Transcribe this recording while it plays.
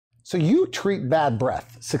So you treat bad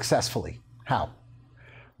breath successfully. How?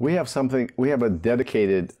 We have a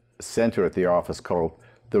dedicated center at the office called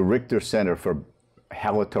the Richter Center for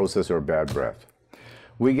Halitosis or Bad Breath.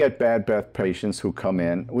 We get bad breath patients who come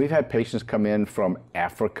in. We've had patients come in from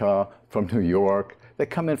Africa, from New York. They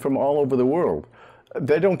come in from all over the world.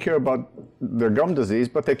 They don't care about their gum disease,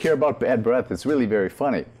 but they care about bad breath. It's really very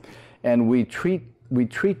funny. And we treat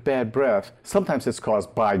bad breath. Sometimes it's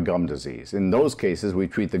caused by gum disease. In those cases, we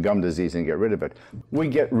treat the gum disease and get rid of it. We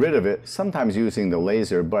get rid of it sometimes using the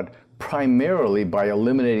laser, but primarily by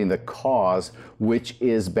eliminating the cause, which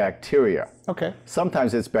is bacteria. Okay.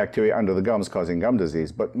 Sometimes it's bacteria under the gums causing gum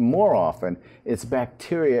disease, but more often it's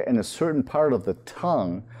bacteria in a certain part of the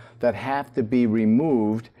tongue that have to be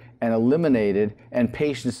removed and eliminated, and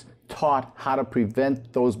patients taught how to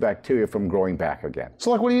prevent those bacteria from growing back again.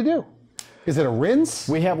 So like, what do you do? Is it a rinse?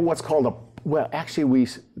 We have what's called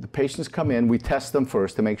the patients come in, we test them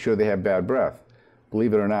first to make sure they have bad breath.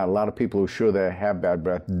 Believe it or not, a lot of people who are sure they have bad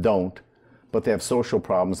breath don't, but they have social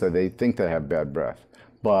problems that they think they have bad breath.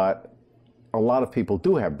 But a lot of people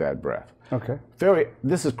do have bad breath. Okay.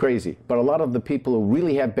 This is crazy, but a lot of the people who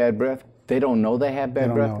really have bad breath, they don't know they have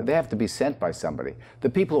bad breath. They have to be sent by somebody. The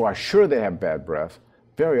people who are sure they have bad breath,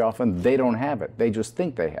 very often they don't have it. They just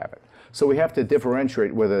think they have it. So we have to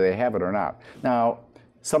differentiate whether they have it or not. Now,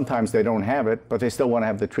 sometimes they don't have it, but they still want to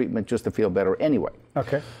have the treatment just to feel better anyway.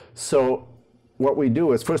 Okay. So what we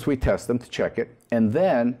do is first we test them to check it, and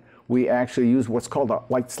then we actually use what's called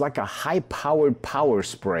it's like a high-powered power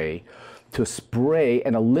spray to spray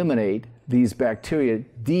and eliminate these bacteria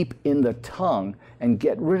deep in the tongue and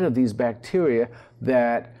get rid of these bacteria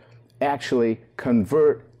that actually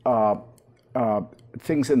convert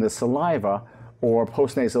things in the saliva or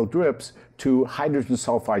postnasal drips to hydrogen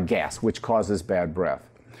sulfide gas, which causes bad breath.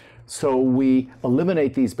 So we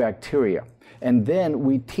eliminate these bacteria, and then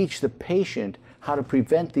we teach the patient how to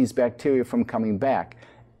prevent these bacteria from coming back.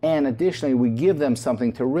 And additionally, we give them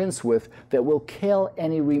something to rinse with that will kill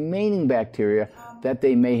any remaining bacteria that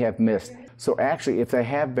they may have missed. So actually, if they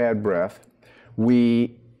have bad breath,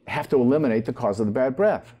 we have to eliminate the cause of the bad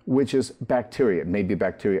breath, which is bacteria. It may be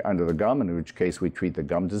bacteria under the gum, in which case we treat the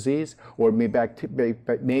gum disease, or it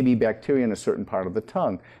may be bacteria in a certain part of the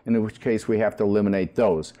tongue, in which case we have to eliminate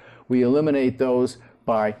those. We eliminate those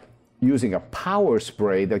by using a power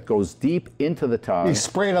spray that goes deep into the tongue. You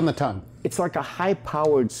spray it on the tongue. It's like a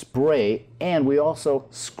high-powered spray, and we also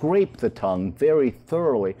scrape the tongue very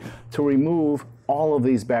thoroughly to remove all of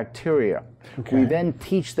these bacteria. Okay. We then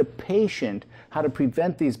teach the patient how to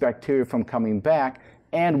prevent these bacteria from coming back,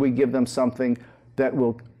 and we give them something that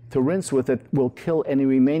to rinse with it will kill any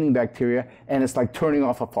remaining bacteria, and it's like turning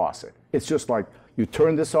off a faucet. It's just like you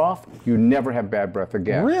turn this off, you never have bad breath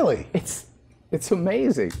again. Really? It's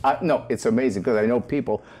amazing. No, it's amazing because I know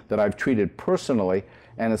people that I've treated personally,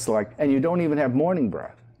 and it's like, and you don't even have morning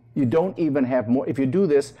breath. You don't even have if you do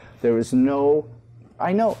this, there is no,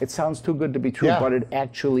 I know it sounds too good to be true, but it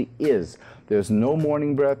actually is. There's no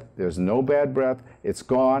morning breath, there's no bad breath, it's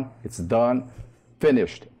gone, it's done,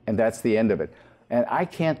 finished, and that's the end of it. And I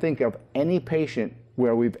can't think of any patient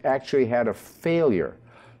where we've actually had a failure,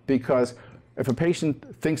 because if a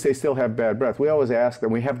patient thinks they still have bad breath, we always ask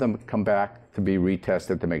them, we have them come back to be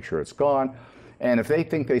retested to make sure it's gone. And if they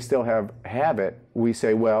think they still have it, we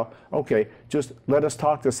say, well, okay, just let us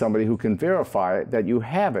talk to somebody who can verify that you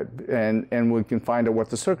have it, and we can find out what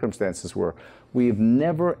the circumstances were. We've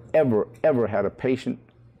never, ever, ever had a patient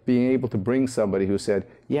being able to bring somebody who said,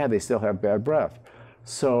 yeah, they still have bad breath.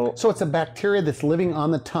 So it's a bacteria that's living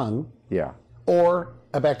on the tongue. Yeah. Or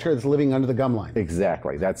a bacteria that's living under the gum line.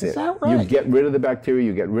 Exactly, that's it. Is that right? You get rid of the bacteria,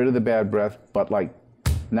 you get rid of the bad breath, but like,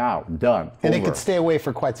 now, done, and over. It could stay away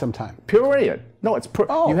for quite some time. Period. No,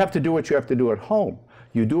 you have to do what you have to do at home.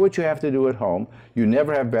 You do what you have to do at home. You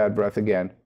never have bad breath again.